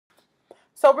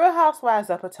So, Real Housewives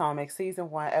of Potomac,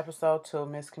 Season 1, Episode 2,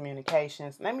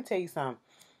 Miscommunications. Let me tell you something.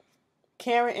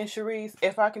 Karen and Sharice,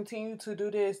 if I continue to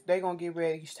do this, they're going to get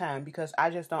red each time because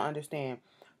I just don't understand.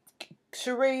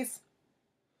 Sharice,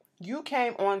 you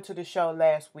came on to the show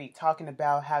last week talking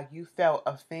about how you felt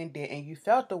offended and you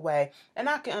felt the way, and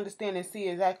I can understand and see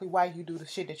exactly why you do the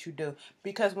shit that you do.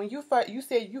 Because when you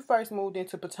said you first moved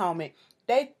into Potomac,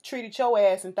 they treated your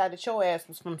ass and thought that your ass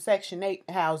was from Section 8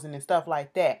 housing and stuff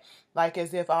like that. Like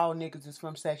as if all niggas is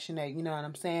from Section 8, you know what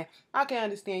I'm saying? I can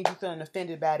understand you feeling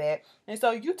offended by that. And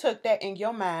so you took that in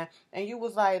your mind and you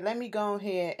was like, let me go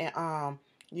ahead and,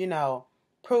 you know,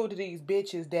 prove to these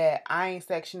bitches that I ain't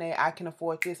Section 8, I can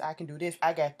afford this, I can do this,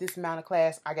 I got this amount of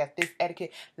class, I got this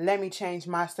etiquette, let me change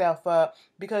myself up,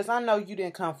 because I know you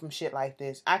didn't come from shit like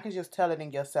this. I can just tell it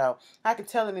in yourself. I can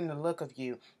tell it in the look of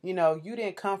you. You know, you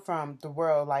didn't come from the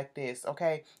world like this,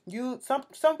 okay? You,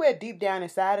 somewhere deep down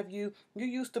inside of you, you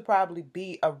used to probably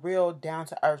be a real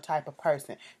down-to-earth type of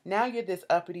person. Now you're this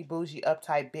uppity, bougie,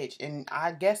 uptight bitch, and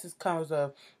I guess it comes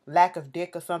of lack of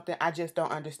dick or something. I just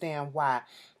don't understand why.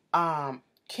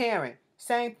 Karen,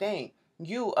 same thing.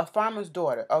 You, a farmer's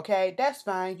daughter, okay? That's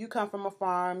fine. You come from a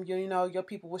farm. You know, your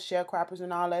people were sharecroppers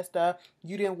and all that stuff.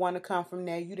 You didn't want to come from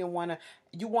there. You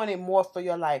wanted more for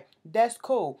your life. That's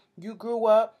cool. You grew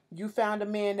up. You found a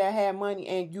man that had money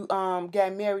and you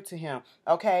got married to him,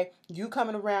 okay? You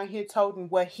coming around here toting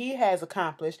what he has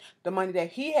accomplished, the money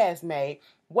that he has made.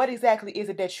 What exactly is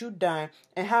it that you done,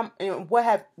 and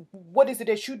what is it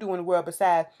that you do in the world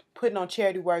besides putting on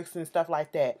charity works and stuff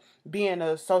like that, being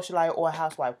a socialite or a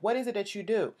housewife? What is it that you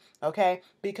do? Okay,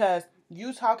 because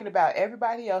you talking about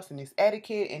everybody else and this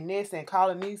etiquette and this and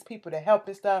calling these people to help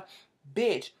and stuff,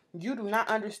 bitch. You do not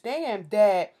understand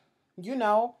that, you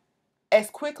know, as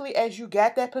quickly as you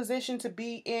got that position to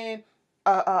be in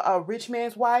a rich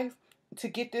man's wife, to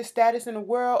get this status in the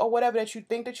world or whatever that you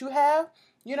think that you have,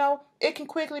 you know, it can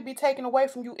quickly be taken away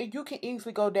from you and you can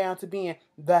easily go down to being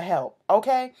the help,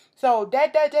 okay? So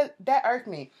that irked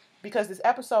me because this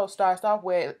episode starts off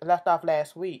where it left off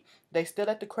last week. They still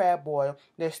at the crab boil.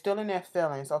 They're still in their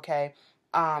feelings, okay?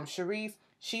 Sharice,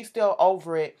 she's still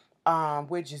over it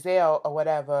with Giselle or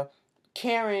whatever.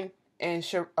 Karen and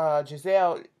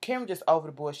Giselle, Karen just over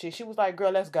the bullshit. She was like,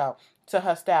 girl, let's go, to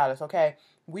her stylist, okay?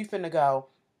 We finna go.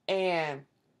 And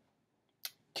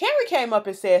Karen came up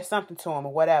and said something to him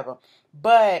or whatever.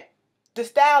 But the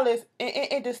stylist,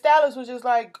 and the stylist was just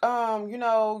like, you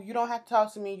know, you don't have to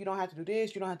talk to me. You don't have to do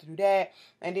this. You don't have to do that.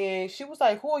 And then she was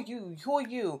like, who are you? Who are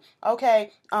you?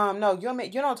 Okay, no,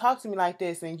 you don't talk to me like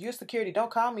this. And you're security.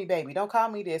 Don't call me baby. Don't call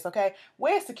me this, okay?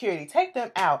 Where's security? Take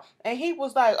them out. And he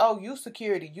was like, oh, you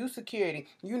security. You security.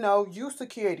 You know, you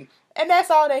security. And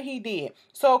that's all that he did.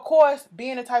 So, of course,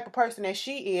 being the type of person that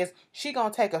she is, she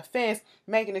gonna take offense,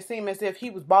 making it seem as if he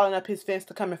was balling up his fence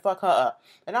to come and fuck her up.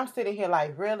 And I'm sitting here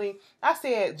like, really? I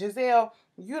said, Giselle,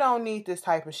 you don't need this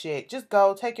type of shit. Just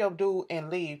go, take your dude, and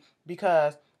leave,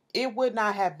 because it would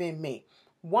not have been me.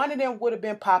 One of them would have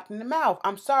been popped in the mouth.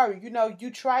 I'm sorry. You know,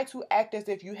 you try to act as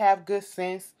if you have good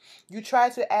sense. You try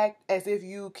to act as if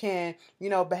you can, you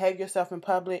know, behave yourself in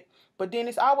public. But then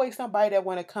it's always somebody that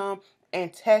want to come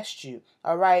and test you,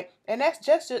 all right? And that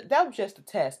was just a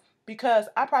test, because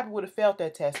I probably would have failed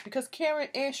that test, because Karen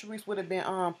and Sharice would have been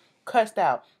cussed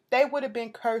out. They would have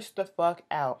been cursed the fuck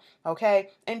out, okay?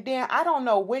 And then I don't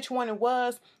know which one it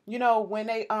was, you know, when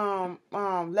they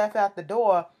left out the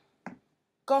door,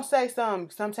 gonna say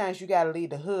sometimes you gotta leave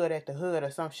the hood at the hood or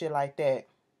some shit like that.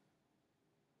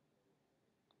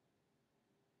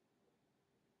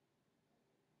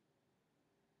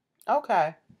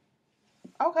 Okay.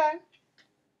 Okay.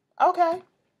 Okay.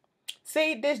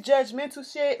 See, this judgmental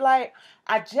shit, like,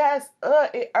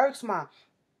 it irks my,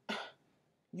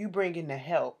 you bringing the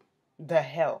help. The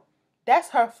help. That's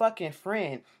her fucking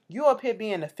friend. You up here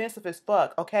being offensive as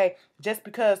fuck, okay? Just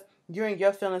because you're in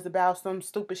your feelings about some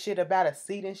stupid shit about a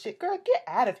seat and shit. Girl, get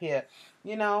out of here.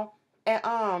 You know?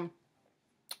 And,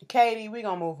 Katie, we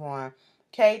gonna move on.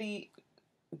 Katie,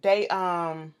 they,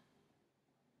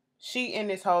 she in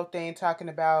this whole thing talking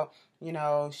about, you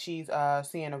know, she's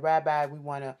seeing a rabbi. We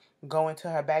want to go into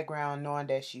her background knowing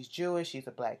that she's Jewish. She's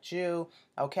a black Jew.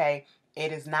 Okay.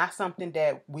 It is not something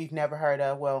that we've never heard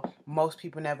of. Well, most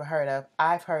people never heard of.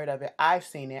 I've heard of it. I've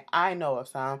seen it. I know of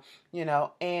some, you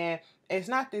know, and it's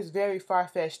not this very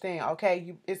far-fetched thing.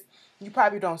 Okay. You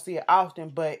probably don't see it often,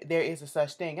 but there is a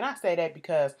such thing. And I say that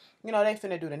because, you know, they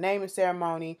finna do the naming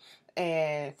ceremony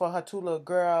and for her two little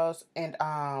girls, and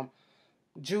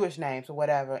Jewish names or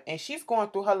whatever, and she's going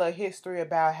through her little history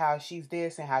about how she's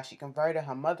this and how she converted.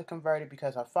 Her mother converted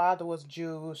because her father was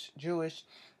Jewish,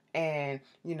 And,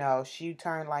 she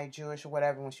turned like Jewish or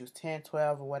whatever when she was 10,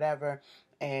 12 or whatever.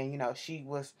 And, she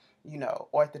was,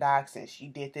 Orthodox, and she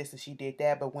did this and she did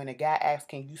that. But when a guy asks,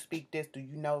 can you speak this? Do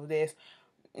you know this?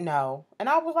 No. And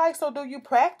I was like, so do you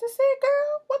practice it,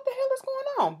 girl? What the hell is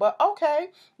going on? But okay,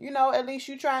 at least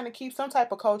you trying to keep some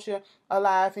type of culture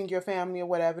alive in your family or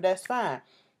whatever. That's fine.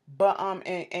 But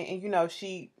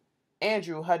she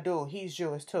Andrew, her dude, he's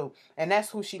Jewish too. And that's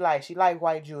who she likes. She like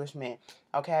white Jewish men.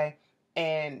 Okay?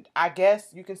 And I guess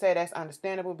you can say that's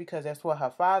understandable because that's what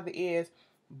her father is.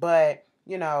 But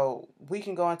we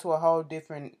can go into a whole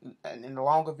different and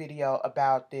longer video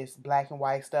about this black and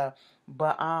white stuff.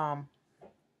 But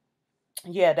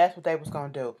yeah, that's what they was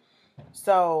gonna do.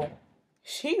 So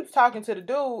she was talking to the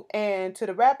dude and to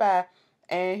the rabbi,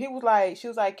 and she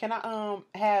was like, can I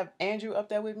have Andrew up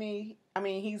there with me? I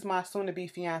mean, he's my soon to be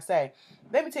fiance.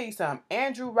 Let me tell you something.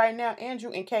 Andrew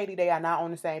and Katie, they are not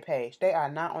on the same page. They are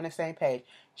not on the same page.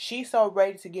 She's so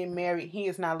ready to get married. He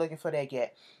is not looking for that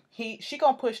yet. She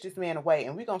gonna push this man away,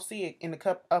 and we're gonna see it in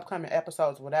the upcoming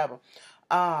episodes, whatever.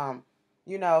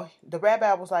 The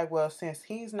rabbi was like, well, since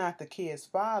he's not the kid's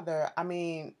father, I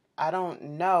mean, I don't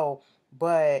know,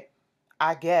 but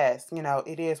I guess,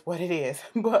 it is what it is.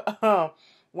 But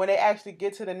when they actually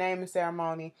get to the naming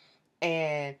ceremony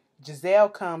and Giselle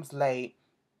comes late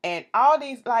and all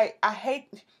these, like, I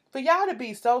hate for y'all to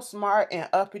be so smart and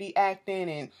uppity acting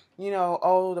and,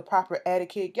 the proper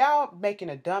etiquette. Y'all making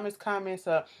the dumbest comments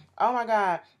of, oh my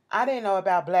God, I didn't know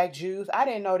about black Jews. I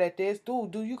didn't know that this.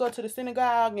 Dude, do you go to the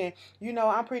synagogue? And,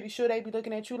 I'm pretty sure they be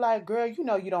looking at you like, girl, you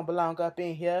don't belong up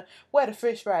in here. Where the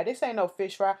fish fry? This ain't no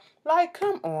fish fry. Like,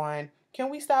 come on. Can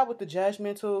we stop with the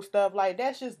judgmental stuff? Like,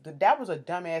 that was a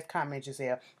dumbass comment,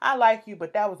 Giselle. I like you,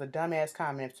 but that was a dumbass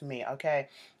comment to me, okay?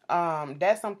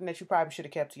 That's something that you probably should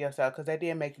have kept to yourself, because that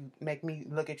did make me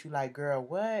look at you like, girl,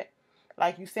 what?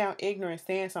 Like, you sound ignorant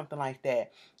saying something like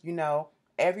that.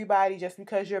 Everybody, just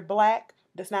because you're black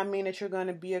does not mean that you're going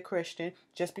to be a Christian.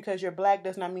 Just because you're black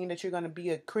does not mean that you're going to be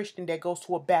a Christian that goes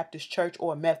to a Baptist church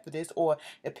or a Methodist or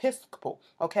Episcopal,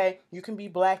 okay? You can be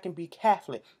black and be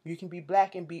Catholic. You can be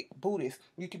black and be Buddhist.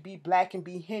 You can be black and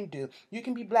be Hindu. You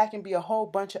can be black and be a whole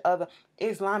bunch of other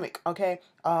Islamic, okay?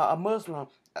 A Muslim,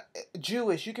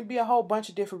 Jewish. You can be a whole bunch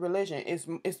of different religions.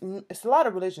 It's a lot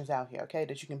of religions out here, okay,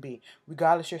 that you can be,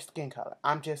 regardless your skin color.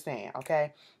 I'm just saying,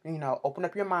 okay? Open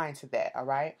up your mind to that, all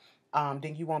right?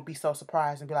 Then you won't be so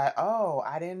surprised and be like, oh,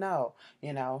 I didn't know,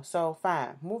 So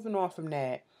fine. Moving on from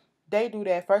that. They do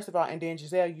that, first of all, and then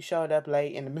Giselle, you showed up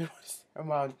late in the middle of the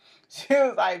ceremony. She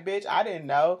was like, bitch, I didn't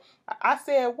know. I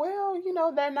said, well,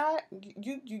 they're not,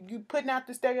 you putting out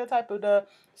the stereotype of the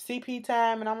CP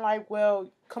time, and I'm like,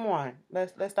 well, come on,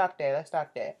 let's stop that. Let's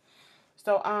stop that.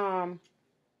 So,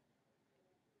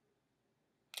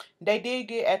 they did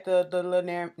get at the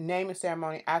little naming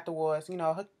ceremony afterwards.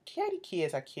 Her Katie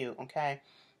kids are cute, okay?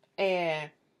 And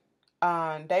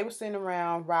they were sitting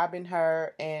around, Robin,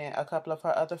 her, and a couple of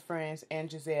her other friends,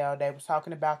 and Giselle. They was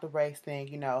talking about the race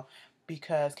thing,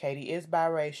 because Katie is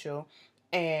biracial.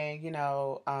 And,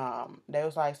 they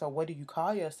was like, so what do you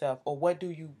call yourself? Or what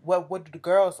do the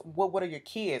girls, what are your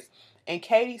kids? And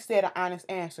Katie said an honest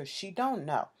answer. She don't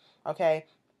know, okay?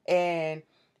 And,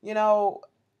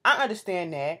 I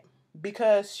understand that,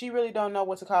 because she really don't know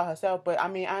what to call herself. But I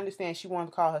mean, I understand she wanted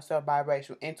to call herself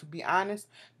biracial. And to be honest,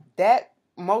 that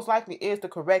most likely is the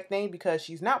correct thing, because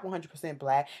she's not 100%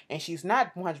 black and she's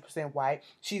not 100% white.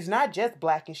 She's not just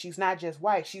black and she's not just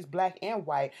white. She's black and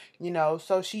white,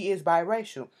 so she is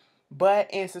biracial. But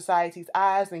in society's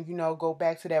eyes, and go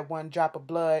back to that one drop of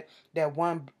blood, that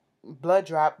one blood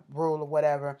drop rule or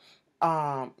whatever,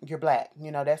 you're black.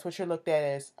 That's what you're looked at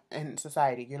as in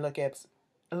society. You're looked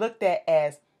at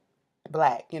as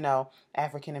black,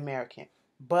 African American.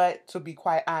 But to be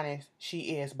quite honest,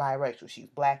 she is biracial. She's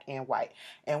black and white.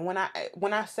 And when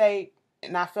I say,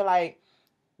 and I feel like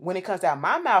when it comes out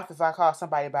my mouth, if I call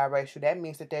somebody biracial, that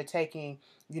means that they're taking,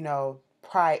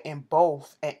 pride in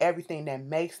both and everything that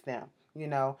makes them,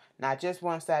 not just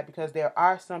one side, because there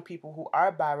are some people who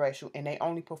are biracial and they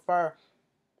only prefer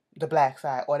the black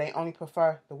side or they only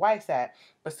prefer the white side.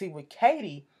 But see, with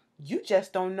Katie, you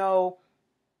just don't know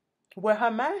where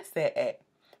her mindset at,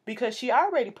 because she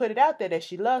already put it out there that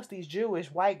she loves these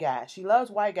Jewish white guys. She loves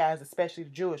white guys, especially the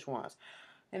Jewish ones.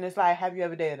 And it's like, have you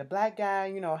ever dated a black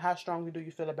guy? How strongly do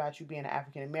you feel about you being an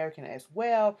African American as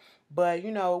well? But,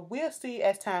 we'll see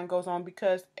as time goes on,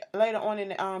 because later on in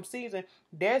the season,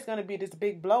 there's going to be this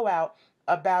big blowout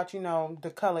about,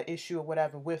 the color issue or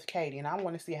whatever with Katie. And I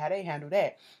want to see how they handle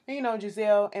that. And,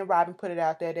 Giselle and Robin put it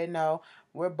out there. They know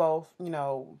we're both,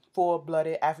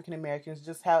 full-blooded African Americans,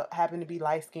 just happen to be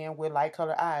light-skinned with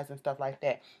light-colored eyes and stuff like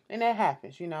that. And that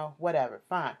happens, whatever.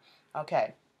 Fine.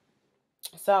 Okay.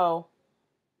 So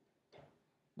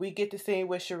we get the scene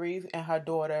with Cherise and her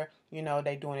daughter.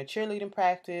 They doing a cheerleading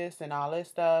practice and all this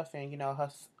stuff. And, her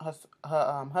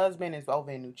husband is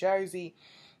over in New Jersey.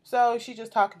 So she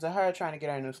just talking to her, trying to get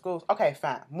her into schools. Okay,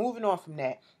 fine. Moving on from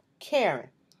that. Karen,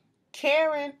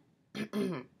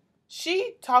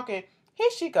 she talking. Here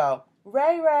she go.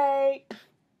 Ray.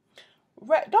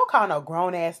 Don't call no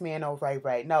grown-ass man no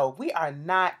Ray. No, we are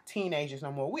not teenagers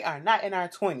no more. We are not in our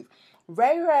 20s.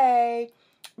 Ray.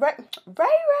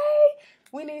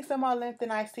 We need some more Lipton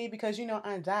iced tea because,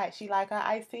 Aunt Dot, she like her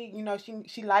iced tea.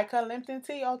 She like her Lipton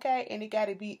tea, okay? And it got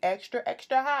to be extra,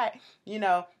 extra hot.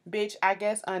 Bitch, I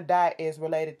guess Aunt Dot is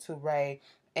related to Ray.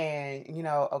 And,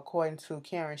 according to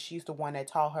Karen, she's the one that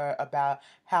taught her about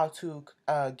how to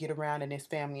get around in this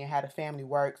family and how the family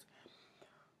works.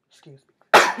 Excuse me.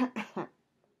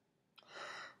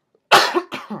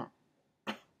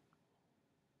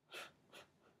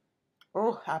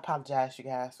 Oh, I apologize, you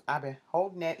guys. I've been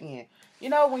holding that in.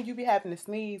 When you be having to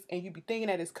sneeze and you be thinking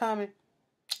that it's coming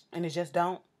and it just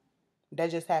don't. That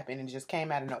just happened and it just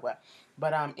came out of nowhere.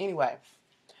 But anyway,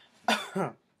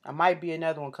 I might be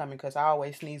another one coming because I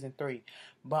always sneeze in 3.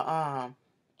 But I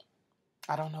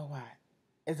don't know why.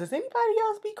 Does anybody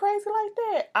else be crazy like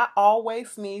that? I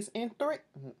always sneeze in 3s.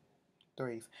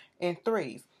 In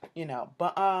 3s.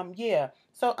 But yeah.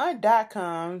 So Aunt Dot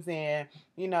comes and,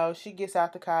 she gets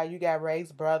out the car. You got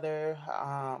Ray's brother,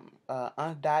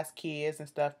 Aunt Dot's kids and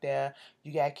stuff there.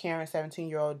 You got Karen's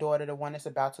 17-year-old daughter, the one that's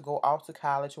about to go off to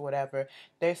college or whatever.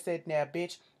 They're sitting there,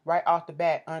 bitch, right off the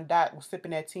bat. Aunt Dot was sipping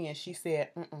that tea and she said,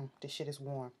 this shit is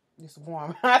warm. It's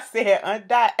warm. I said, Aunt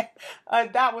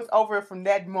Dot was over it from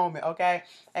that moment, okay?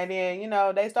 And then,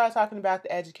 they started talking about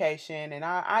the education, and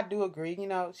I do agree,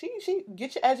 she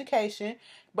get your education,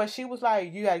 but she was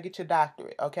like, you got to get your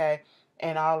doctorate, okay?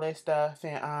 And all that stuff,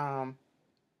 and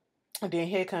then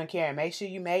here come Karen. Make sure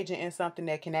you major in something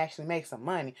that can actually make some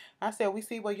money. I said, we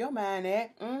see where your mind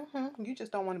at. You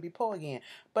just don't want to be poor again,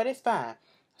 but it's fine.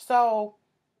 So,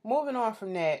 moving on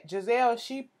from that, Giselle,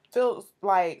 she feels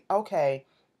like, okay,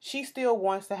 she still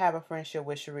wants to have a friendship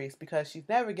with Cherise because she's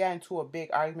never gotten into a big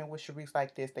argument with Cherise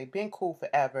like this. They've been cool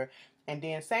forever. And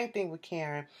then same thing with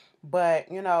Karen. But,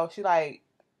 she like,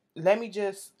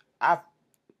 I've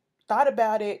thought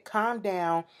about it, calm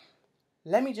down.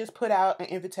 Let me just put out an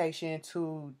invitation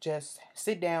to just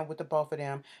sit down with the both of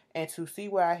them and to see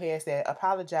where our heads at,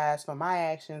 apologize for my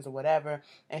actions or whatever,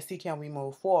 and see can we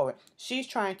move forward. She's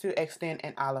trying to extend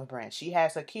an olive branch. She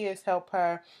has her kids help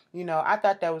her. I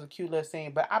thought that was a cute little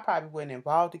scene, but I probably wouldn't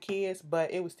involve the kids,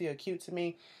 but it was still cute to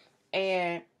me.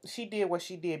 And she did what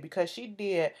she did because she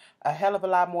did a hell of a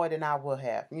lot more than I would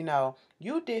have.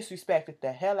 You disrespected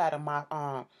the hell out of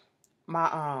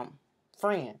my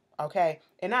friend, okay?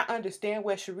 And I understand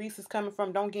where Cherise is coming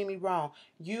from. Don't get me wrong.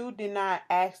 You did not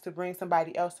ask to bring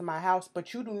somebody else to my house,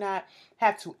 but you do not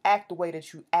have to act the way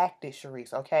that you acted,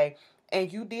 Cherise, okay?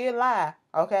 And you did lie,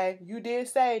 okay? You did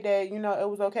say that, it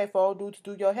was okay for old dude to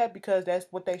do your hair because that's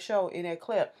what they showed in that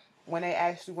clip when they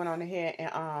actually went on ahead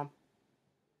and,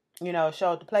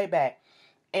 showed the playback.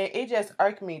 And it just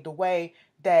irked me the way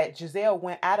that Giselle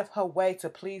went out of her way to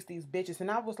please these bitches. And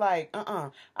I was like,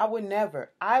 I would never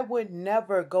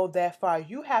go that far.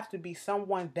 You have to be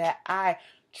someone that I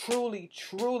truly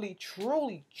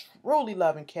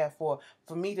love and care for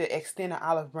me to extend an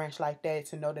olive branch like that,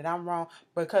 to know that I'm wrong.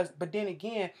 But then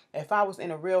again, if I was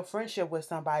in a real friendship with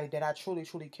somebody that I truly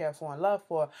care for and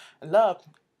love,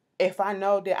 if I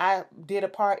know that I did a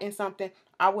part in something,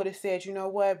 I would have said, you know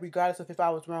what, regardless of if I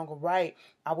was wrong or right,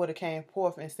 I would have came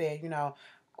forth and said,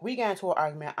 we got into an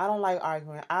argument. I don't like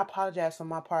arguing. I apologize for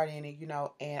my part in it,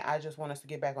 and I just want us to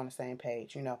get back on the same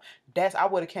page, I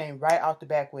would have came right off the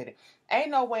back with it. Ain't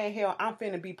no way in hell I'm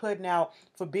finna be putting out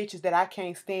for bitches that I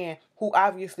can't stand, who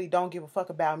obviously don't give a fuck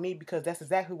about me, because that's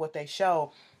exactly what they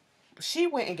showed. She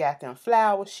went and got them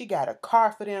flowers. She got a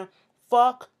car for them.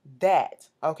 Fuck that,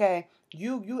 okay?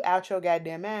 You out your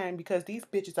goddamn mind, because these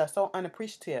bitches are so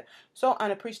unappreciative. So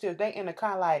unappreciative. They in the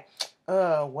car like,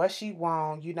 what she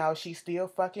want? She's still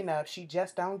fucking up. She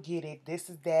just don't get it. This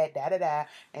is that, da-da-da.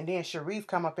 And then Cherise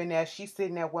come up in there. She's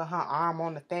sitting there with her arm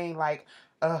on the thing like,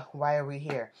 why are we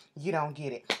here? You don't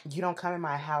get it. You don't come in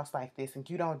my house like this, and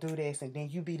you don't do this, and then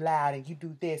you be loud, and you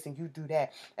do this, and you do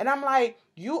that. And I'm like,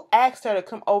 you asked her to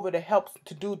come over to help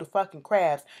to do the fucking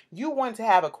crabs. You wanted to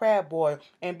have a crab boil,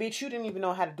 and bitch, you didn't even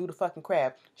know how to do the fucking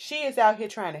crab. She is out here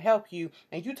trying to help you,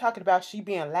 and you talking about she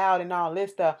being loud and all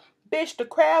this stuff. Bitch, the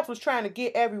crabs was trying to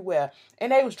get everywhere,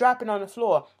 and they was dropping on the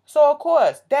floor. So, of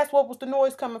course, that's what was the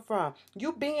noise coming from.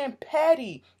 You being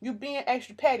petty. You being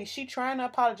extra petty. She trying to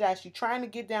apologize. She trying to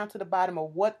get down to the bottom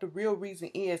of what the real reason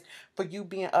is for you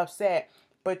being upset.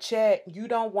 But, Chad, you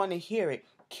don't want to hear it.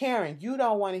 Karen, you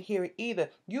don't want to hear it either.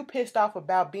 You pissed off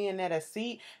about being at a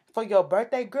seat for your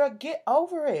birthday. Girl, get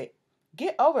over it.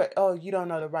 Get over it. Oh, you don't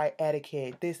know the right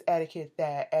etiquette. This etiquette,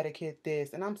 that etiquette,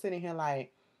 this. And I'm sitting here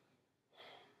like,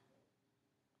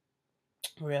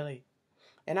 really?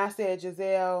 And I said,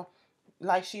 Giselle,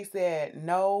 like she said,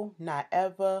 no, not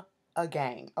ever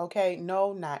again. Okay?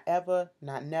 No, not ever,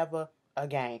 not never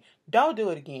again. Don't do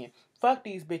it again. Fuck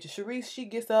these bitches. Sharice, she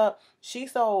gets up. She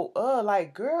so,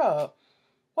 like, girl,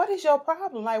 what is your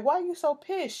problem? Like, why are you so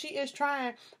pissed? She is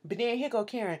trying. But then here go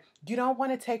Karen. You don't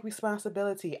want to take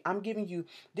responsibility. I'm giving you,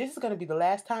 this is going to be the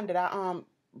last time that I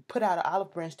put out an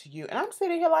olive branch to you. And I'm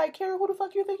sitting here like, Karen, who the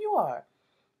fuck you think you are?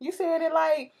 You said it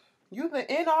like you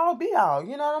the end all be all.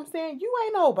 You know what I'm saying? You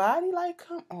ain't nobody. Like,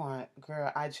 come on,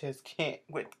 girl. I just can't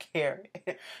with Karen.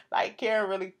 Like, Karen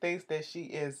really thinks that she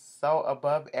is so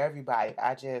above everybody.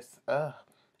 I just, ugh.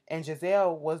 And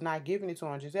Giselle was not giving it to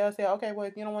him. Giselle said, okay, well,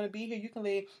 if you don't want to be here, you can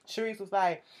leave. Sharice was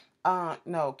like,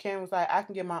 no. Karen was like, I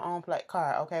can get my own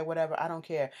car. Okay, whatever. I don't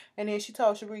care. And then she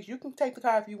told Sharice, you can take the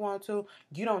car if you want to.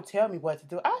 You don't tell me what to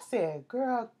do. I said,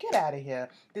 girl, get out of here.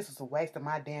 This is a waste of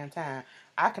my damn time.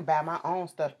 I can buy my own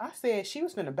stuff. I said she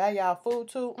was finna buy y'all food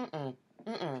too.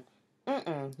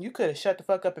 You could have shut the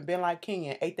fuck up and been like King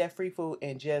and ate that free food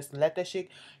and just let that shit.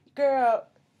 Girl,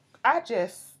 I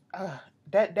just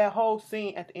that whole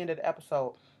scene at the end of the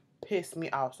episode pissed me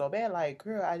off so bad. Like,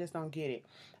 girl, I just don't get it.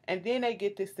 And then they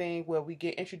get this thing where we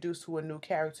get introduced to a new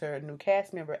character, a new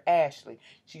cast member, Ashley.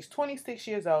 She's 26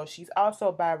 years old. She's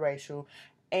also biracial,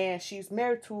 and she's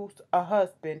married to a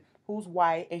husband who's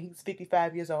white, and he's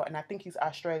 55 years old, and I think he's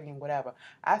Australian, whatever.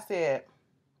 I said,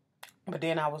 but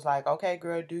then I was like, okay,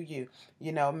 girl, do you?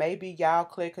 You know, maybe y'all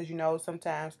click because, you know,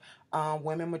 sometimes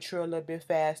women mature a little bit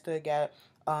faster, got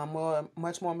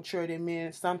much more mature than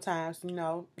men sometimes, you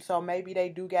know. So maybe they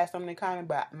do got something in common.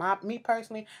 But me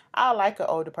personally, I like an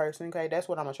older person, okay? That's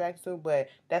what I'm attracted to, but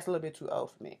that's a little bit too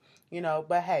old for me, you know.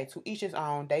 But hey, to each his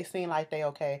own. They seem like they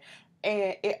okay.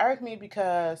 And it irked me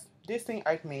because this thing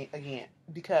irked me again.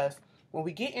 Because when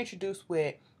we get introduced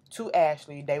to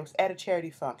Ashley, they was at a charity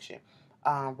function.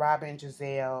 Robin,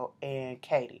 Giselle, and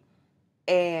Katie.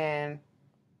 And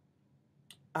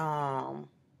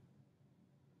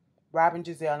Robin,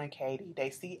 Giselle, and Katie, they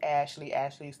see Ashley.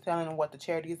 Ashley's telling them what the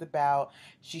charity is about.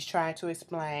 She's trying to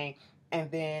explain.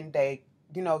 And then they,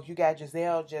 you know, you got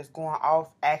Giselle just going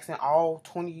off, asking all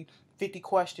 20, 50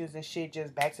 questions and shit,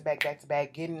 just back to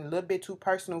back, getting a little bit too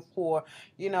personal for,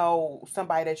 you know,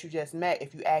 somebody that you just met,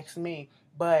 if you ask me.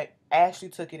 But Ashley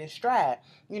took it in stride,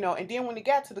 you know. And then when it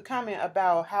got to the comment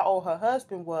about how old her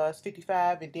husband was,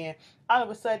 55, and then all of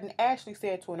a sudden Ashley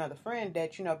said to another friend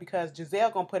that, you know, because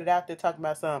Giselle gonna put it out there talking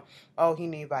about some, oh, he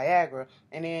need Viagra.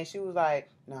 And then she was like,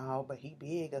 no, but he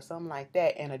big or something like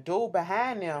that. And a dude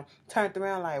behind them turned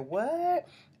around like, what?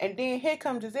 And then here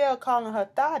comes Giselle calling her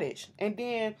thottish. And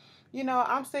then, you know,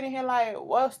 I'm sitting here like,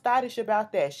 what's thottish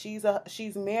about that?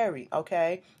 She's married,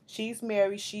 okay? She's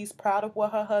married. She's proud of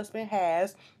what her husband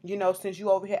has. You know, since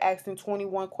you over here asking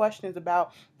 21 questions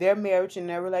about their marriage and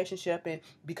their relationship, and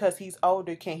because he's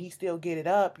older, can he still get it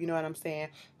up? You know what I'm saying?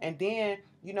 And then,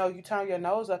 you know, you turn your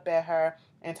nose up at her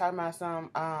and talking about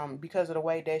some because of the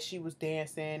way that she was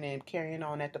dancing and carrying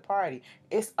on at the party.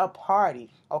 It's a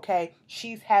party, okay?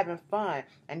 She's having fun.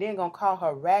 And then gonna call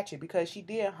her ratchet because she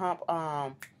did hump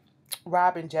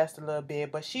Robin just a little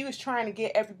bit, but she was trying to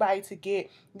get everybody to get,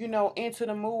 you know, into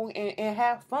the mood and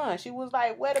have fun. She was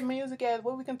like, where the music is,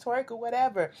 where we can twerk or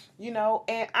whatever, you know.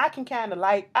 And I can kind of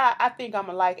like, I think I'm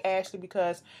gonna like Ashley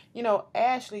because, you know,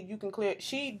 Ashley, you can clear,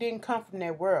 she didn't come from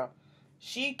that world.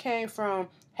 She came from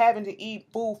having to eat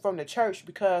food from the church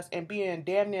because, and being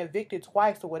damn near evicted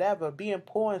twice or whatever, being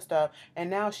poor and stuff. And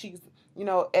now she's, you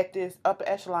know, at this upper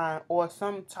echelon or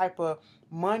some type of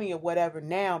money or whatever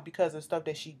now because of stuff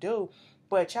that she do.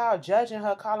 But y'all judging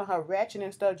her, calling her ratchet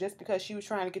and stuff just because she was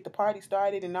trying to get the party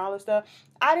started and all this stuff.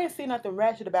 I didn't see nothing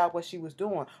ratchet about what she was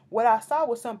doing. What I saw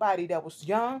was somebody that was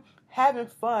young, having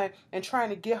fun, and trying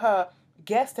to get her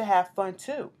guests to have fun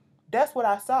too. That's what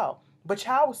I saw. But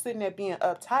y'all was sitting there being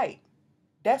uptight.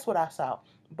 That's what I saw.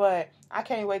 But I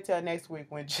can't wait till next week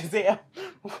when Giselle,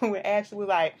 when Ashley was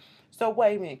like, so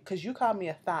wait a minute, because you called me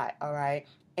a thought, all right?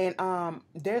 And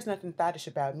there's nothing thottish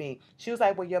about me. She was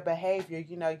like, well, your behavior,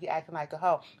 you acting like a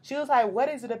hoe. She was like, what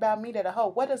is it about me that a hoe?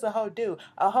 What does a hoe do?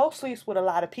 A hoe sleeps with a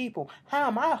lot of people. How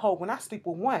am I a hoe when I sleep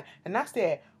with one? And I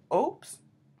said, oops,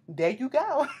 there you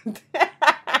go.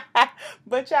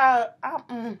 But y'all,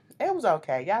 it was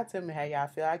okay. Y'all tell me how y'all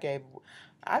feel. I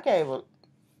gave a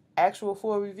actual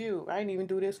full review. I didn't even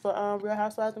do this for Real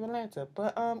Housewives of Atlanta.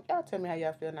 But y'all tell me how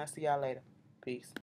y'all feel, and I'll see y'all later. Peace.